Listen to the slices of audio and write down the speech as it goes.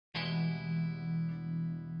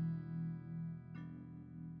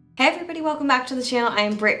everybody, welcome back to the channel. I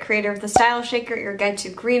am Britt, creator of The Style Shaker, your guide to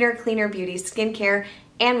greener, cleaner beauty, skincare,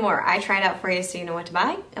 and more. I try it out for you so you know what to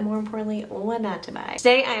buy, and more importantly, what not to buy.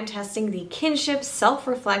 Today I am testing the Kinship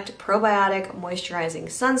Self-Reflect Probiotic Moisturizing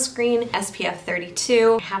Sunscreen, SPF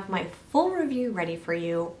 32. I have my full review ready for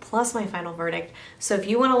you, plus my final verdict. So if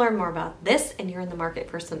you want to learn more about this and you're in the market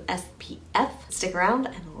for some SPF, stick around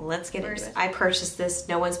and let's get into it. I purchased this,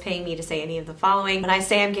 no one's paying me to say any of the following. When I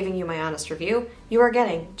say I'm giving you my honest review, you are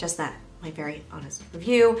getting just that. My very honest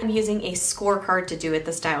review. I'm using a scorecard to do it,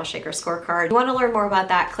 the Style Shaker scorecard. If you want to learn more about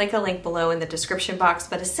that, click a link below in the description box,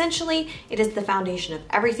 but essentially it is the foundation of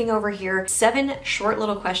everything over here. 7 short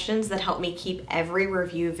little questions that help me keep every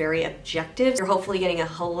review very objective. You're hopefully getting a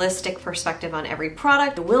holistic perspective on every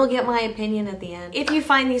product. I will get my opinion at the end. If you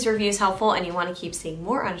find these reviews helpful and you want to keep seeing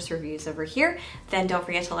more honest reviews over here, then don't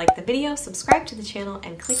forget to like the video, subscribe to the channel,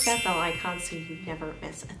 and click that bell icon so you never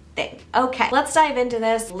miss a thing. Okay, let's dive into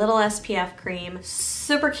this. Little SPF cream,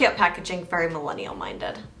 super cute packaging, very millennial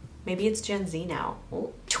minded. Maybe it's Gen Z now.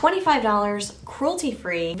 Ooh. $25,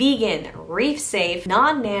 cruelty-free, vegan, reef-safe,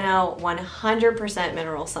 non-nano, 100%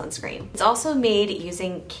 mineral sunscreen. It's also made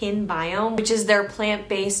using Kinbiome, which is their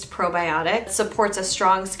plant-based probiotic. It supports a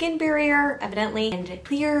strong skin barrier, evidently, and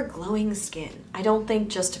clear, glowing skin. I don't think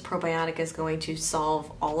just a probiotic is going to solve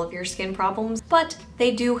all of your skin problems, but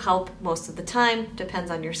they do help most of the time. Depends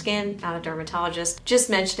on your skin, not a dermatologist. Just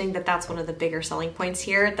mentioning that that's one of the bigger selling points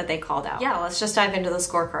here that they called out. Yeah, let's just dive into the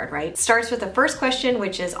scorecard, right? Starts with the first question,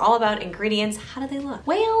 which is all about ingredients. How do they look?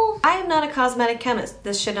 Well, I am not a cosmetic chemist.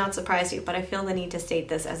 This should not surprise you, but I feel the need to state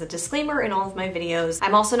this as a disclaimer in all of my videos.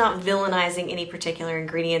 I'm also not villainizing any particular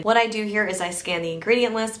ingredient. What I do here is I scan the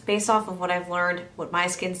ingredient list based off of what I've learned, what my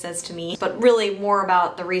skin says to me, but really more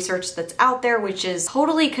about the research that's out there, which is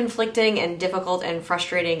totally conflicting and difficult and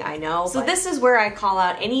frustrating, I know. So this is where I call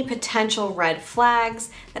out any potential red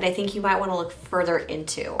flags that I think you might want to look further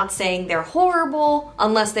into. I'm not saying they're horrible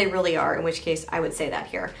unless they really are, in which case I would say that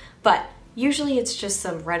here. But usually it's just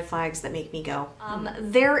some red flags that make me go.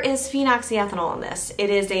 There is phenoxyethanol in this. It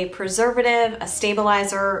is a preservative, a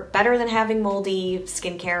stabilizer, better than having moldy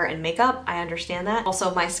skincare and makeup. I understand that.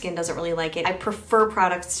 Also, my skin doesn't really like it. I prefer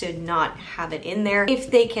products to not have it in there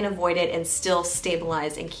if they can avoid it and still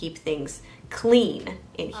stabilize and keep things clean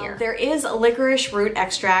in here. There is licorice root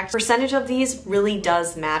extract. Percentage of these really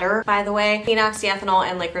does matter, by the way. Phenoxyethanol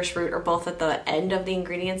and licorice root are both at the end of the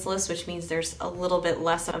ingredients list, which means there's a little bit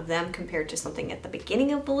less of them compared to something at the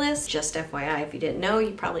beginning of the list. Just FYI, if you didn't know,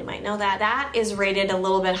 you probably might know that. That is rated a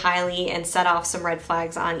little bit highly and set off some red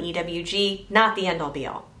flags on EWG. Not the end all be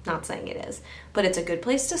all. Not saying it is, but it's a good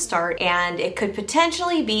place to start, and it could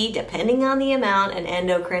potentially be, depending on the amount, an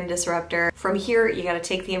endocrine disruptor. From here, you got to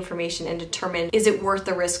take the information and determine, is it worth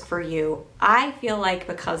the risk for you? I feel like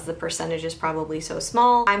because the percentage is probably so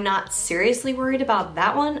small, I'm not seriously worried about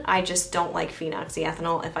that one. I just don't like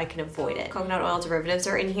phenoxyethanol if I can avoid it. Coconut oil derivatives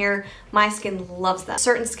are in here. My skin loves them.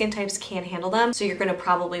 Certain skin types can't handle them, so you're going to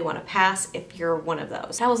probably want to pass if you're one of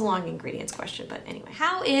those. That was a long ingredients question, but anyway.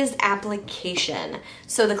 How is application?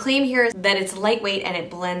 So the claim here is that it's lightweight and it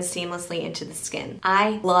blends seamlessly into the skin.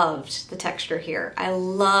 I loved the texture here. I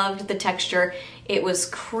loved the texture. It was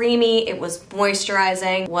creamy, it was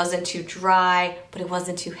moisturizing, it wasn't too dry, but it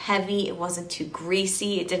wasn't too heavy, it wasn't too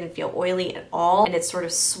greasy, it didn't feel oily at all, and it sort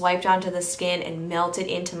of swiped onto the skin and melted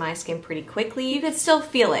into my skin pretty quickly. You could still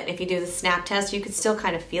feel it. If you do the snap test, you could still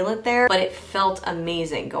kind of feel it there, but it felt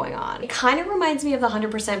amazing going on. It kind of reminds me of the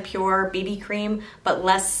 100% Pure BB cream, but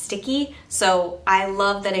less sticky, so I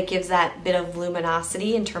love that it gives that bit of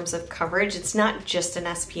luminosity in terms of coverage. It's not just an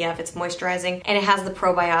SPF, it's moisturizing, and it has the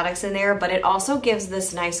probiotics in there, but it also gives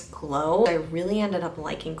this nice glow. I really ended up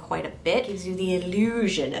liking quite a bit. Gives you the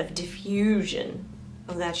illusion of diffusion.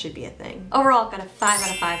 Oh, that should be a thing. Overall, I've got a 5 out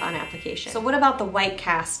of 5 on application. So what about the white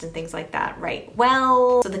cast and things like that, right?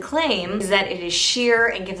 Well, so the claim is that it is sheer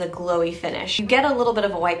and gives a glowy finish. You get a little bit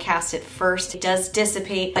of a white cast at first. It does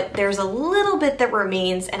dissipate, but there's a little bit that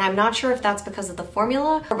remains, and I'm not sure if that's because of the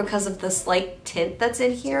formula or because of the slight tint that's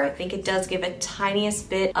in here. I think it does give a tiniest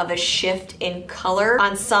bit of a shift in color.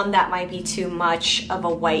 On some, that might be too much of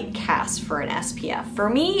a white cast for an SPF. For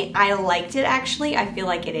me, I liked it actually. I feel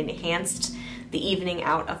like it enhanced the evening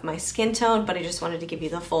out of my skin tone, but I just wanted to give you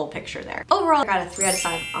the full picture there. Overall, I got a 3 out of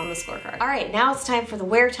 5 on the scorecard. All right, now it's time for the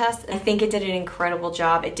wear test. I think it did an incredible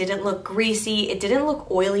job. It didn't look greasy. It didn't look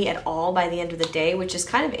oily at all by the end of the day, which is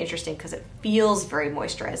kind of interesting because it feels very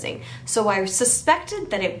moisturizing. So I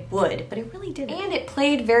suspected that it would, but it really didn't. And it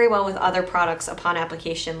played very well with other products upon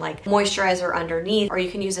application, like moisturizer underneath, or you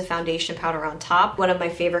can use a foundation powder on top. One of my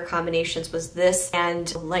favorite combinations was this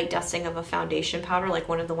and light dusting of a foundation powder, like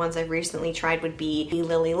one of the ones I've recently tried side would be the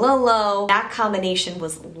Lily Lolo. That combination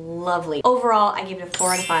was lovely. Overall, I gave it a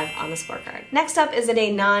 4 out of 5 on the scorecard. Next up, is it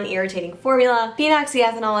a non-irritating formula?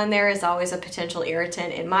 Phenoxyethanol in there is always a potential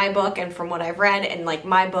irritant in my book and from what I've read, and like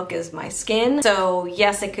my book is my skin. So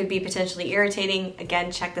yes, it could be potentially irritating.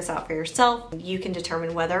 Again, check this out for yourself. You can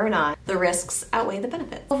determine whether or not the risks outweigh the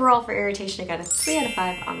benefits. Overall for irritation, I got a 3 out of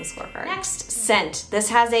 5 on the scorecard. Next, scent. This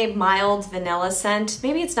has a mild vanilla scent.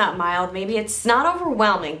 Maybe it's not mild, maybe it's not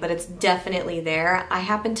overwhelming, but it's definitely there. I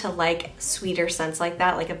happen to like sweeter scents like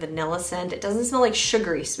that, like a vanilla scent. It doesn't smell like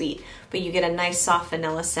sugary sweet, but you get a nice soft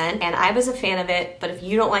vanilla scent, and I was a fan of it, but if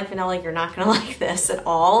you don't like vanilla, you're not gonna like this at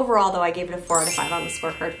all. Overall though, I gave it a 4 out of 5 on the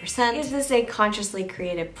scorecard for scent. Is this a consciously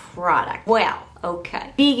created product? Well,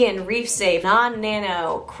 okay. Vegan, reef safe,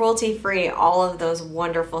 non-nano, cruelty-free, all of those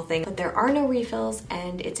wonderful things, but there are no refills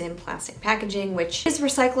and it's in plastic packaging, which is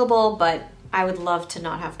recyclable, but I would love to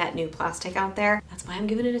not have that new plastic out there. That's why I'm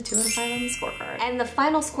giving it a 2 out of 5 on the scorecard. And the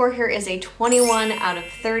final score here is a 21 out of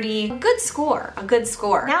 30. A good score, a good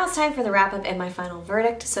score. Now it's time for the wrap up and my final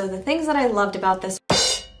verdict. So the things that I loved about this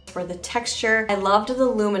were the texture. I loved the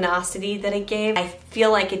luminosity that it gave. I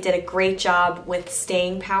feel like it did a great job with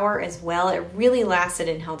staying power as well. It really lasted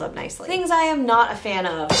and held up nicely. Things I am not a fan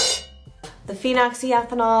of: the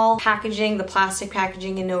phenoxyethanol packaging, the plastic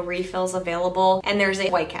packaging and no refills available, and there's a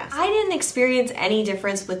white cast. I didn't experience any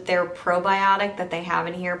difference with their probiotic that they have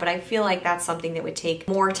in here, but I feel like that's something that would take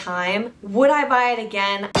more time. Would I buy it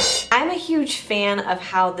again? I'm a huge fan of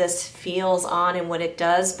how this feels on and what it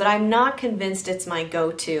does, but I'm not convinced it's my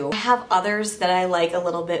go-to. I have others that I like a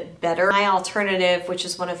little bit better. My alternative, which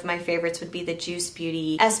is one of my favorites, would be the Juice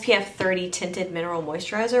Beauty SPF 30 Tinted Mineral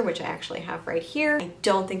Moisturizer, which I actually have right here. I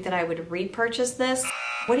don't think that I would repurchase this.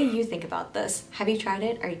 What do you think about this? Have you tried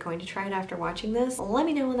it? Are you going to try it after watching this? Let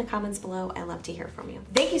me know in the comments below. I love to hear from you.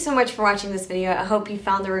 Thank you so much for watching this video. I hope you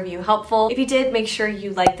found the review helpful. If you did, make sure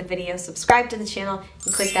you like the video, subscribe to the channel,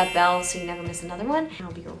 and click that bell so you never miss another one. And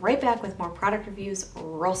I'll be right back with more product reviews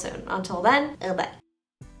real soon. Until then, bye.